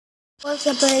What's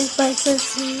up, guys? My name's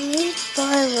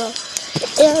Viral,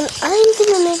 and I'm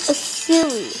gonna make a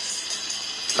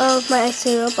series of my Ice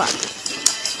Robots.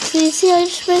 So you see, I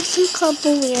just made some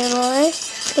couple weird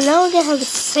ones, but now we're gonna have a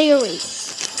series.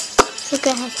 So we're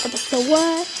gonna have episode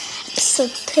 1,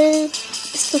 episode 2,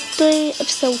 episode 3,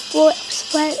 episode 4,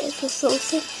 episode 5, episode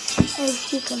 6, and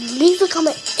you can leave a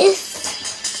comment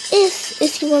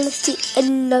if you want to see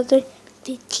another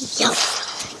video.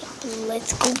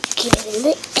 Let's go get in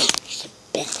the action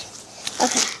bed.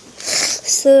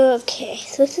 So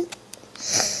this is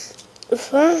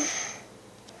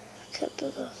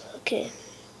okay.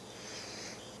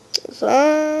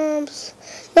 Zombies.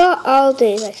 Not all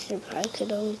days I should probably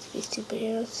could always be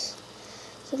superheroes.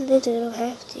 Some days they don't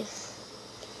have to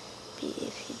be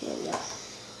if you didn't know.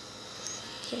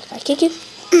 Okay, if I kick it,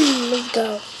 let's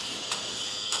go.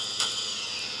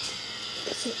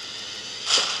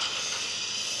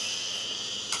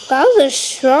 That was a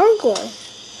strong one.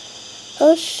 That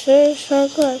was sure a strong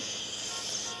one.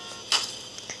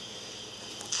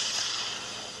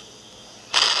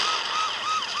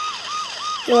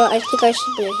 Well, I think I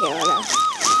should be here now.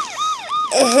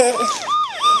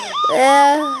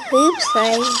 Oops,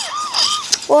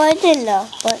 well, I didn't know,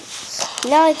 but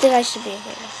now I think I should be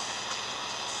here.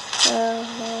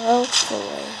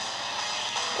 Hopefully.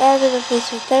 After the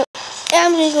police report,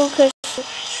 I'm gonna go crash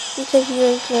because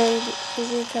you're trying to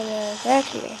attack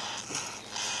me.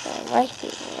 I like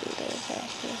people when they attack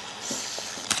me.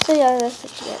 So yeah, that's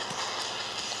what you get.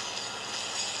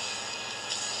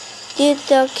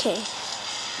 Dude, okay.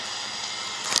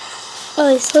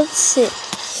 Oh, so let's see.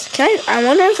 I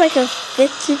wonder if I can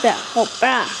fit through that whole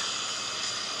bra.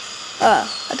 I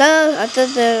thought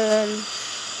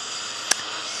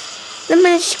let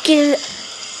me just get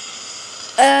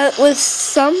with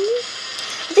some.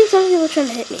 I think some people are trying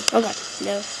to hit me. Oh god,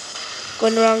 no.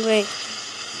 Going the wrong way.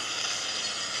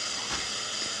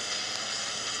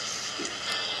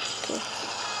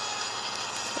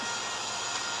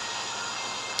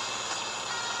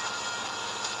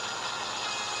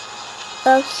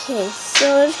 Okay, so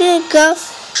we're gonna go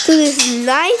to this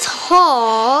nice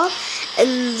hall,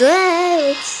 and then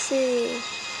let's see,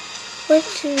 what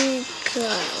should we go?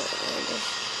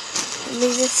 Let me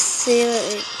just see.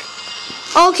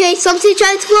 Okay, something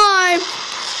transformed.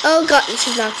 Oh god, this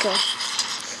is not good.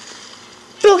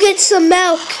 Bro, get some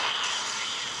milk.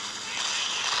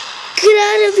 Get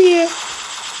out of here.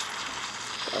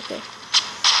 Okay.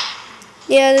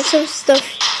 Yeah, there's some stuff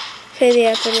crazy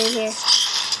happening here.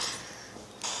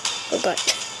 Oh god.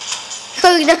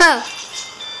 Oh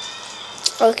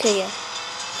no! Okay, yeah.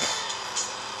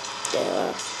 There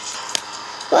are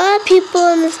a lot of people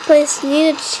in this place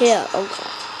need to chill. Oh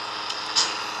god.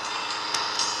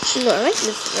 No, I like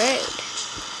this red.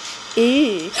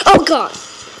 Ew. Oh god!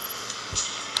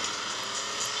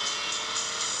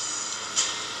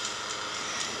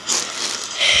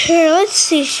 Here, let's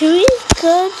see. Should we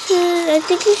go to... I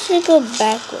think we should go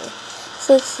backwards.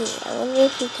 So let's see. I wonder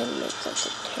if we can make like a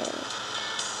turn.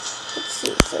 Let's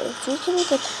see. So if we can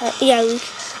make a turn, yeah.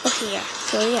 Okay, yeah.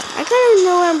 So yeah, I kind of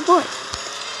know where I'm going.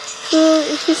 So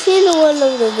if you see in one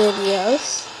of the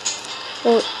videos,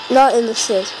 well, not in the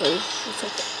series, but it's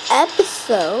like an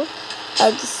episode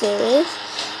of the series.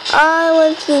 I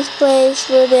went to this place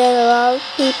where there had a lot of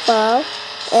people,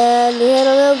 and we had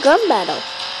a little gun battle.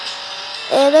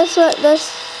 And that's right. I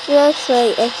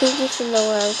think you should know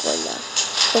where I'm going now.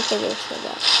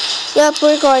 Yep,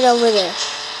 we're going over there.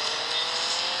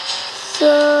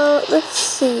 So let's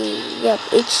see. Yep,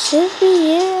 it should be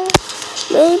here.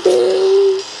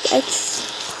 Maybe. Let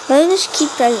me just keep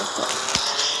trying to.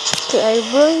 Okay, I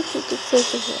really think it's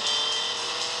over here.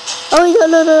 Oh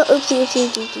no! Oopsie.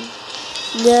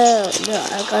 No,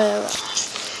 I got it wrong.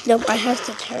 Nope, I have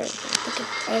to turn. Okay,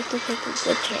 I have to take a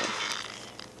good turn.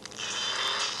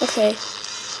 Okay.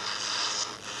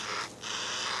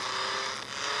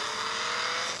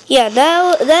 Yeah,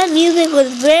 that music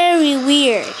was very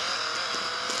weird.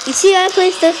 You see I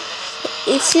placed this?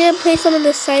 You see I placed them on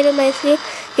the side of my screen?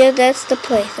 Yeah, that's the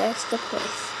place.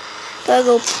 Gotta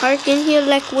go park in here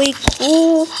like way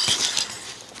cool.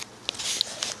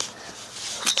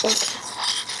 Okay.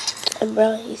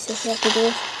 Umbrella, you just have to do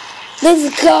it.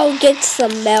 Let's go get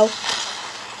some milk.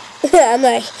 I'm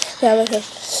like,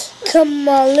 come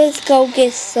on, let's go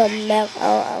get some milk.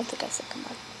 I don't think I said come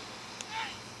on.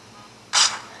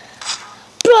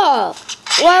 Bro,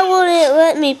 why won't it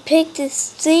let me pick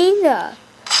this thing up?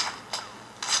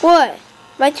 What?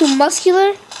 Am I too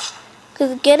muscular?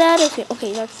 Cause get out of here.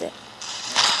 Okay, that's it.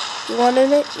 You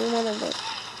wanted it?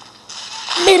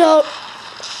 Middle.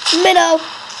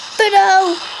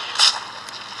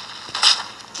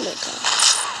 Oh my god.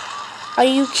 Are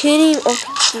you kidding? Oh,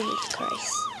 Jesus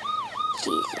Christ.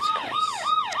 Jesus Christ.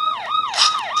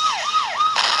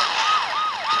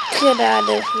 Get out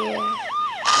of here.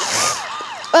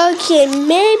 Okay,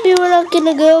 maybe we're not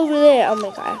gonna go over there. Oh my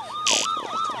god.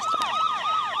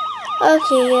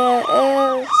 Okay, yeah,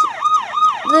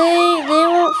 they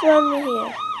won't find me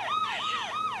here.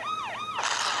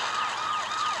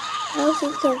 I don't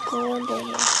think they'll go under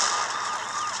here.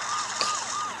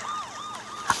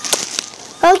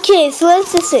 Okay, so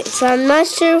let's just say, so I'm not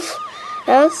sure if, I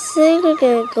don't think we're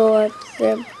gonna go up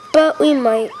there, but we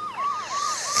might.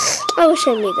 I wish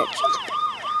I made that jump.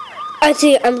 I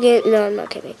think I'm not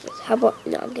gonna make this. How about,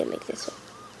 no, I'm gonna make this one.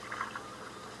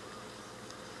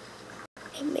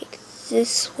 And make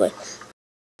this one.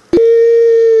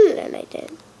 And I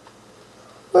did.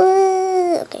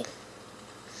 Okay.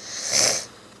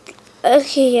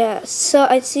 Okay, yeah, so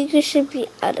I think we should be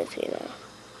out of here now.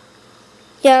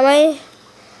 Yeah,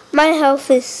 my health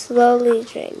is slowly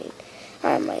draining.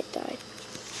 I might die.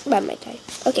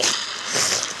 Okay.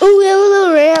 Oh, we have a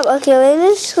little ramp. Okay, let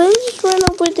me just run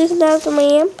up with this down to my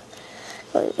ramp.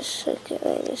 Let me just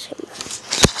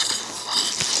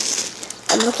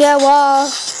I'm looking at a wall.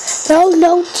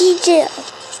 No, TJ.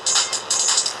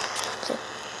 Okay.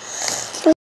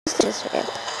 This ramp.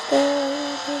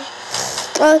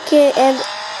 Okay, and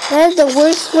that's the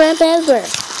worst ramp ever.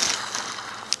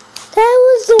 That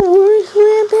was the worst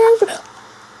ramp ever.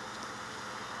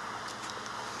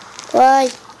 Why,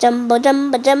 jumbo.